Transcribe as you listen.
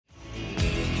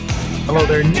Hello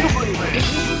there,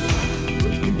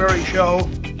 Bruce Newbury Show.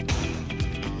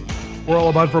 We're all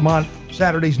about Vermont,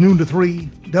 Saturdays noon to 3,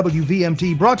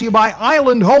 WVMT, brought to you by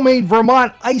Island Homemade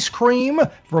Vermont Ice Cream,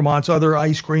 Vermont's other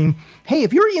ice cream. Hey,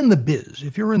 if you're in the biz,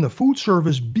 if you're in the food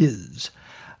service biz,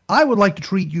 I would like to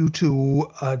treat you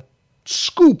to a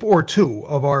scoop or two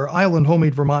of our Island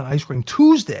Homemade Vermont ice cream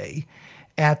Tuesday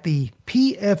at the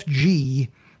PFG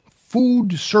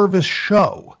Food Service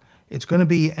Show. It's going to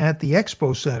be at the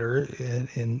Expo Center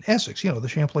in Essex, the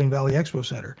Champlain Valley Expo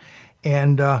Center.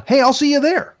 And hey, I'll see you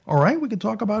there. All right, we could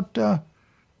talk about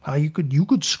how you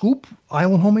could scoop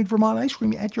Island Homemade Vermont ice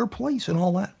cream at your place and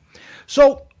all that.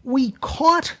 So we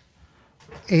caught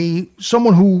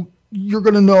someone who you're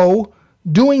going to know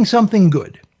doing something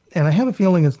good, and I have a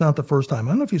feeling it's not the first time.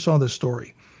 I don't know if you saw this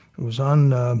story. It was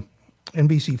on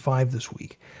NBC5 this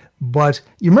week. But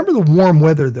you remember the warm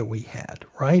weather that we had,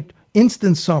 right?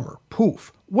 Instant summer,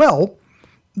 poof. Well,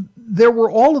 there were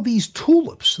all of these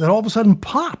tulips that all of a sudden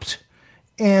popped.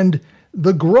 And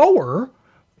the grower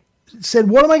said,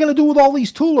 what am I going to do with all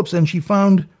these tulips? And she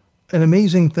found an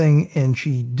amazing thing, and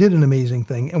she did an amazing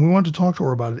thing. And we wanted to talk to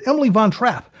her about it. Emily Von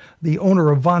Trapp, the owner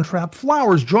of Trapp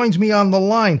Flowers, joins me on the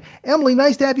line. Emily,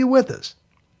 nice to have you with us.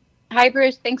 Hi,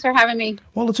 Bruce. Thanks for having me.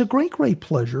 Well, it's a great, great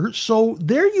pleasure. So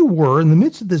there you were in the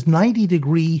midst of this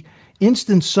 90-degree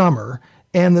instant summer,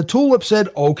 and the tulip said,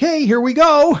 okay, here we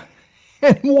go.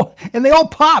 And they all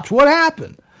popped. What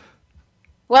happened?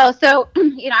 Well, so,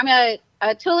 I'm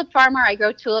a tulip farmer. I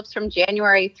grow tulips from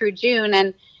January through June,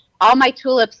 and all my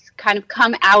tulips kind of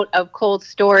come out of cold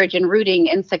storage and rooting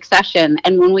in succession.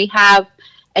 And when we have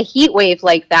a heat wave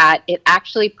like that, it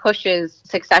actually pushes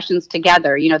successions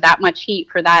together. That much heat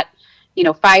for that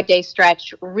 5-day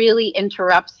stretch really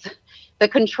interrupts the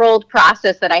controlled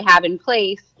process that I have in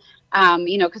place.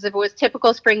 Because if it was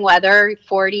typical spring weather,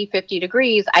 40, 50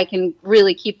 degrees, I can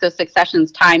really keep those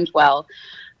successions timed well.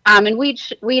 And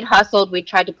we'd hustled. We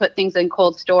tried to put things in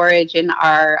cold storage in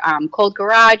our cold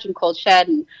garage and cold shed,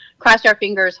 and crossed our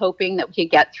fingers hoping that we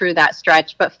could get through that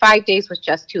stretch. But 5 days was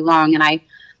just too long. And I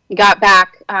got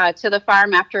back to the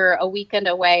farm after a weekend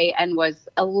away and was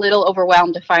a little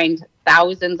overwhelmed to find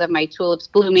thousands of my tulips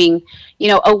blooming,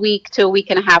 a week to a week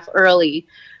and a half early.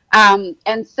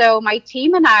 And so my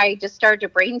team and I just started to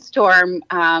brainstorm.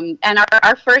 And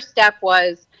our first step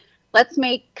was, let's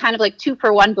make kind of like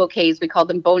 2-for-1 bouquets. We call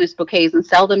them bonus bouquets, and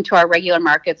sell them to our regular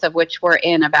markets, of which we're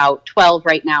in about 12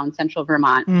 right now in central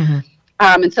Vermont. Mm-hmm.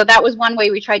 And so that was one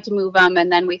way we tried to move them.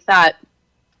 And then we thought,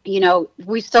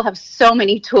 we still have so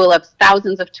many tulips,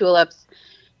 thousands of tulips.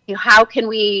 How can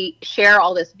we share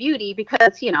all this beauty?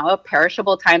 Because, a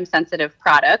perishable, time-sensitive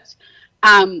product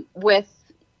with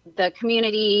the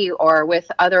community or with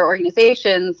other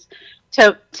organizations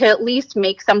to at least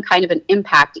make some kind of an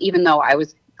impact, even though I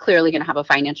was clearly going to have a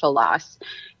financial loss.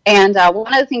 And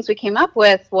one of the things we came up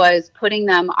with was putting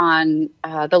them on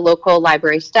the local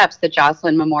library steps, the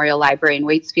Joslyn Memorial Library in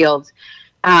Waitsfield,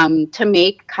 to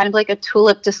make kind of like a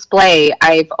tulip display.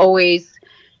 I've always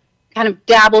kind of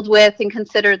dabbled with and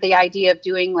considered the idea of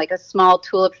doing like a small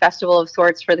tulip festival of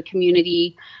sorts for the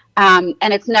community. And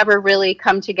it's never really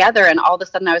come together. And all of a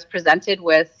sudden I was presented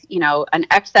with, an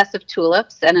excess of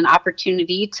tulips and an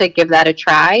opportunity to give that a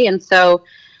try. And so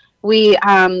we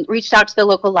reached out to the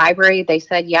local library. They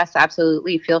said, yes,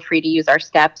 absolutely, feel free to use our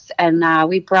steps. And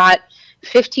we brought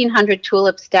 1,500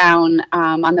 tulips down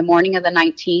on the morning of the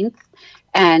 19th.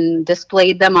 And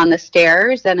displayed them on the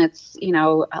stairs, and it's,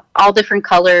 all different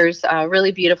colors,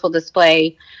 really beautiful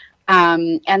display.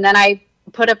 And then I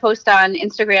put a post on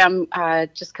Instagram,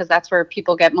 just because that's where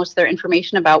people get most of their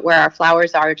information about where our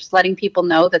flowers are, just letting people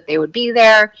know that they would be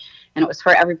there, and it was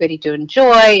for everybody to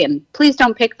enjoy, and please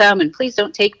don't pick them, and please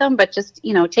don't take them, but just,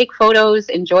 take photos,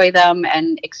 enjoy them,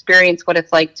 and experience what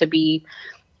it's like to be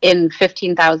in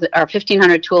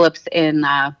 1,500 tulips in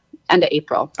end of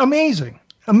April.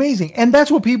 Amazing. And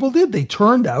that's what people did. They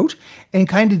turned out and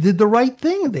kind of did the right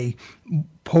thing. They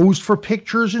posed for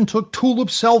pictures and took tulip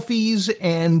selfies,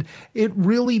 and it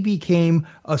really became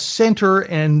a center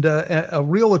and a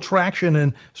real attraction,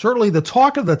 and certainly the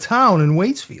talk of the town in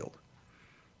Waitsfield.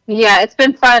 Yeah, it's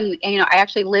been fun. And, I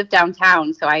actually live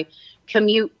downtown, so I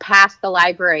commute past the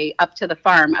library up to the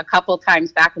farm a couple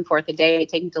times back and forth a day,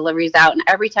 taking deliveries out. And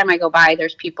every time I go by,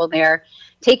 there's people there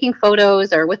taking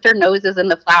photos or with their noses in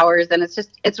the flowers. And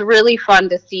it's really fun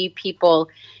to see people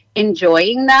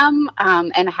enjoying them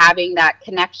and having that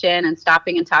connection and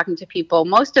stopping and talking to people.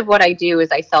 Most of what I do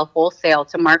is I sell wholesale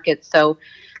to markets. So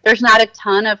there's not a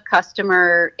ton of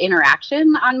customer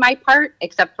interaction on my part,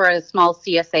 except for a small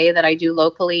CSA that I do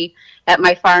locally at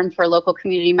my farm for local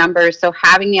community members. So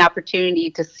having the opportunity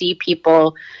to see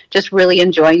people just really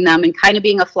enjoying them and kind of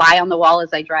being a fly on the wall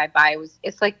as I drive by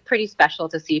it's like pretty special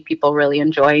to see people really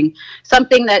enjoying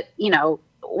something that,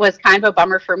 was kind of a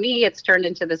bummer for me. It's turned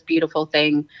into this beautiful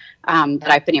thing that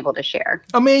I've been able to share.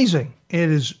 Amazing. It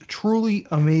is truly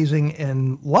amazing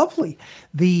and lovely.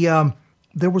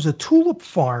 There was a tulip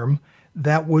farm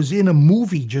that was in a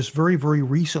movie just very, very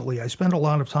recently. I spent a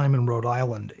lot of time in Rhode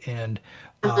Island, and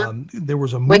there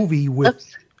was a movie with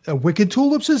Wicked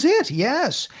Tulips is it?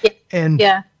 Yes.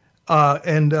 Yeah.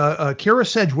 And Kara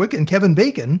Sedgwick and Kevin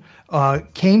Bacon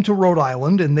came to Rhode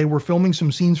Island, and they were filming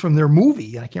some scenes from their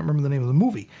movie. I can't remember the name of the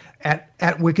movie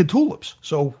at Wicked Tulips.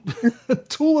 So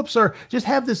tulips just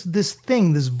have this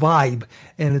thing, this vibe,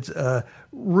 and it's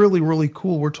really, really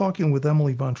cool. We're talking with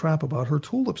Emily Von Trapp about her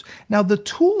tulips. Now, the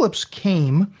tulips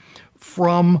came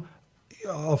from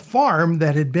a farm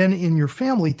that had been in your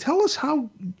family. Tell us how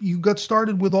you got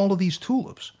started with all of these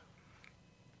tulips.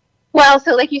 Well,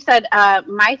 so like you said,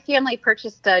 my family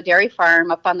purchased a dairy farm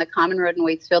up on the Common Road in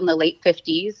Waitsfield in the late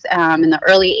 50s. In the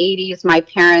early 80s, my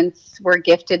parents were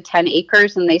gifted 10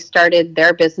 acres, and they started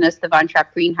their business, the Von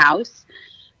Trapp Greenhouse.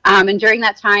 And during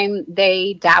that time,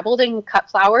 they dabbled in cut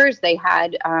flowers. They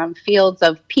had fields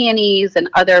of peonies and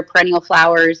other perennial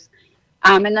flowers.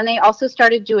 And then they also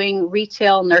started doing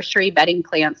retail nursery bedding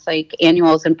plants like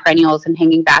annuals and perennials and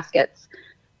hanging baskets.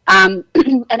 And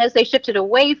as they shifted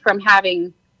away from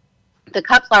having the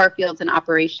cut flower fields in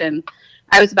operation,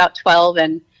 I was about 12,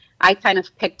 and I kind of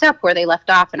picked up where they left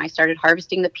off, and I started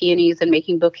harvesting the peonies and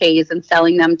making bouquets and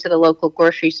selling them to the local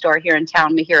grocery store here in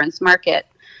town, Mahirans Market.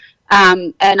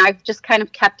 And I've just kind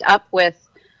of kept up with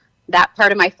that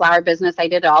part of my flower business. I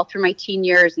did it all through my teen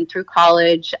years and through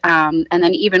college. And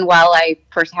then even while I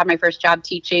first had my first job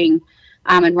teaching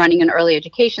and running an early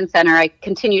education center, I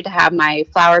continued to have my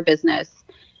flower business.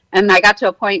 And I got to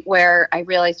a point where I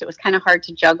realized it was kind of hard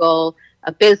to juggle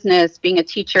a business, being a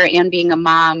teacher and being a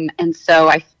mom. And so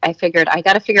I figured I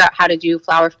got to figure out how to do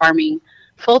flower farming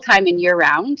full-time and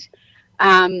year-round.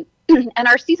 And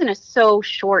our season is so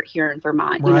short here in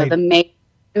Vermont. Right. The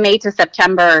May to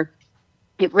September,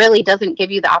 it really doesn't give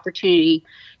you the opportunity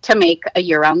to make a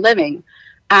year-round living,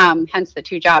 hence the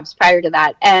 2 jobs prior to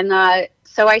that. And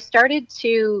so I started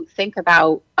to think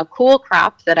about a cool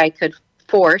crop that I could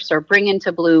force or bring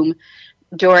into bloom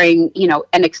during,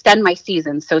 and extend my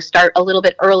season. So start a little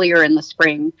bit earlier in the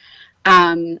spring.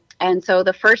 And so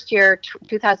the first year,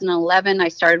 2011, I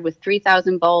started with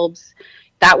 3,000 bulbs.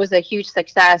 That was a huge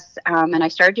success. And I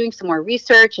started doing some more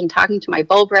research and talking to my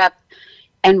bulb rep,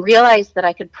 and realized that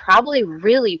I could probably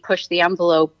really push the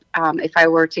envelope if I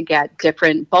were to get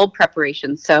different bulb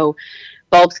preparations. So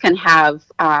bulbs can have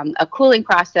a cooling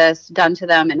process done to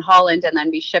them in Holland and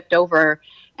then be shipped over.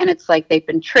 And it's like they've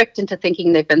been tricked into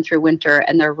thinking they've been through winter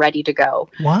and they're ready to go.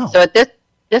 Wow. So at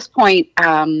this point,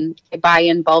 I buy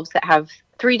in bulbs that have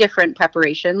 3 different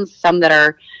preparations, some that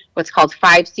are what's called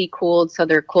 5C cooled. So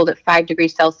they're cooled at 5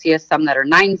 degrees Celsius, some that are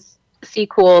 9C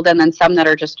cooled, and then some that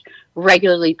are just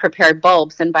regularly prepared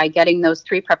bulbs. And by getting those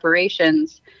 3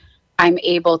 preparations, I'm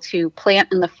able to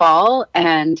plant in the fall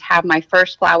and have my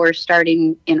first flowers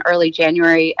starting in early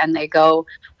January, and they go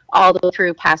all the way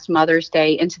through past Mother's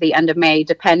Day into the end of May,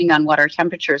 depending on what our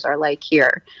temperatures are like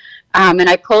here. And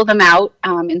I pull them out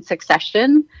in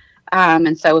succession.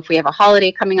 And so if we have a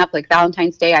holiday coming up like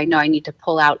Valentine's Day, I know I need to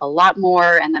pull out a lot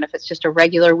more. And then if it's just a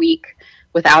regular week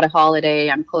without a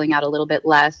holiday, I'm pulling out a little bit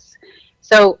less.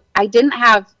 So I didn't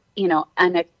have,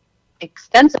 an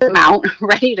extensive amount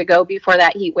ready to go before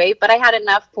that heat wave, but I had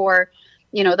enough for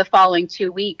the following 2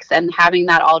 weeks, and having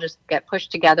that all just get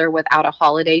pushed together without a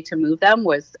holiday to move them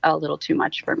was a little too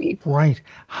much for me. Right.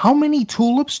 How many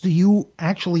tulips do you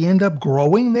actually end up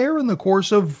growing there in the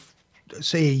course of,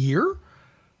 say, a year?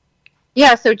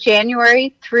 Yeah, so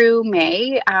January through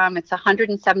May, it's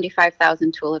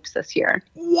 175,000 tulips this year.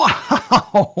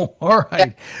 Wow! All right.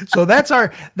 Yeah. So that's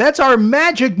our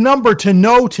magic number to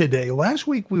know today. Last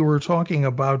week we were talking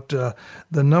about the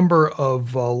number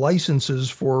of licenses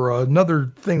for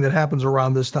another thing that happens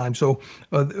around this time. So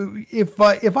if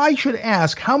I should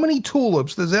ask, how many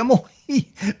tulips does Emily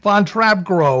Von Trapp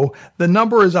grow? The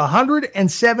number is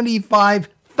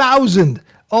 175,000.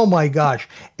 Oh my gosh.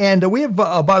 And we have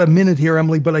about a minute here,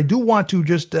 Emily, but I do want to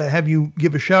just have you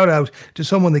give a shout out to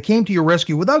someone that came to your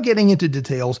rescue without getting into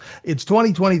details. It's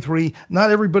 2023. Not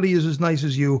everybody is as nice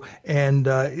as you. And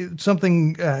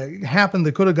something happened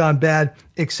that could have gone bad,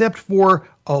 except for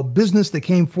a business that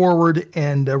came forward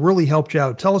and really helped you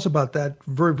out. Tell us about that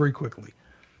very, very quickly.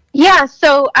 Yeah,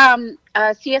 so a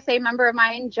CSA member of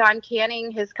mine, John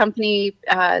Canning, his company,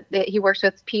 that he works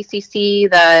with, PCC,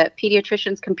 the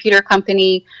Pediatricians Computer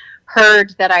Company,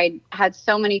 heard that I had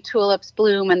so many tulips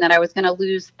bloom and that I was going to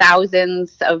lose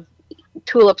thousands of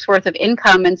tulips worth of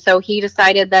income. And so he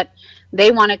decided that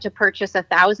they wanted to purchase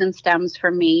 1,000 stems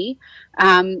from me.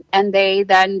 And they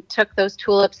then took those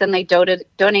tulips and they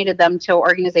donated them to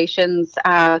organizations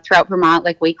throughout Vermont,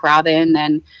 like Wake Robin,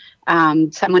 and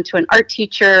some went to an art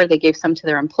teacher. They gave some to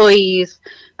their employees.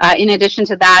 In addition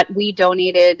to that, we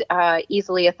donated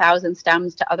easily 1,000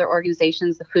 stems to other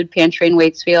organizations, the Food Pantry in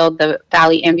Waitsfield, the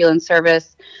Valley Ambulance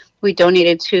Service. We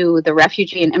donated to the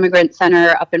Refugee and Immigrant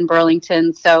Center up in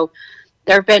Burlington. So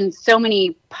there have been so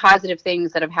many positive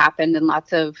things that have happened, and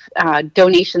lots of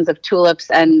donations of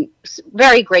tulips, and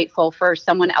very grateful for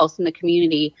someone else in the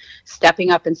community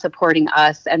stepping up and supporting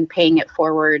us and paying it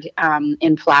forward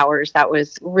in flowers. That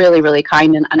was really, really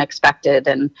kind and unexpected.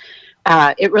 And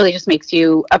it really just makes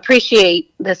you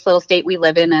appreciate this little state we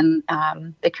live in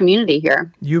and the community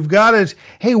here. You've got it.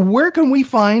 Hey, where can we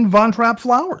find Von Trapp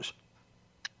Flowers?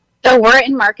 So we're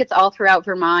in markets all throughout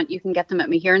Vermont. You can get them at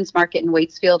Meheran's Market in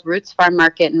Waitsfield, Roots Farm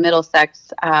Market in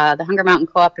Middlesex, the Hunger Mountain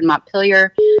Co-op in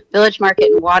Montpelier, Village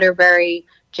Market in Waterbury,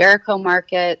 Jericho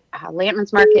Market,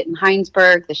 Lantman's Market in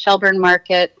Heinsberg, the Shelburne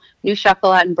Market, New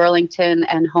Chocolat in Burlington,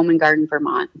 and Home and Garden,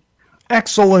 Vermont.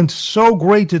 Excellent. So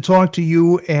great to talk to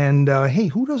you. And hey,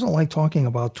 who doesn't like talking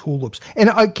about tulips? And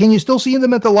can you still see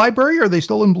them at the library? Are they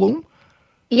still in bloom?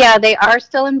 Yeah, they are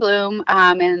still in bloom,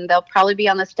 and they'll probably be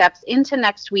on the steps into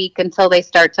next week until they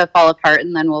start to fall apart,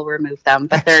 and then we'll remove them.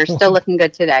 But they're still looking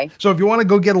good today. So if you want to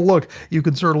go get a look, you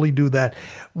can certainly do that.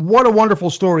 What a wonderful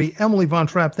story. Emily Von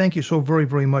Trapp, thank you so very,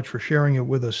 very much for sharing it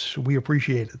with us. We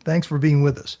appreciate it. Thanks for being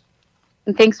with us.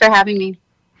 And thanks for having me.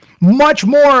 Much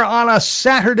more on a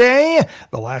Saturday,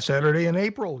 the last Saturday in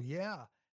April. Yeah.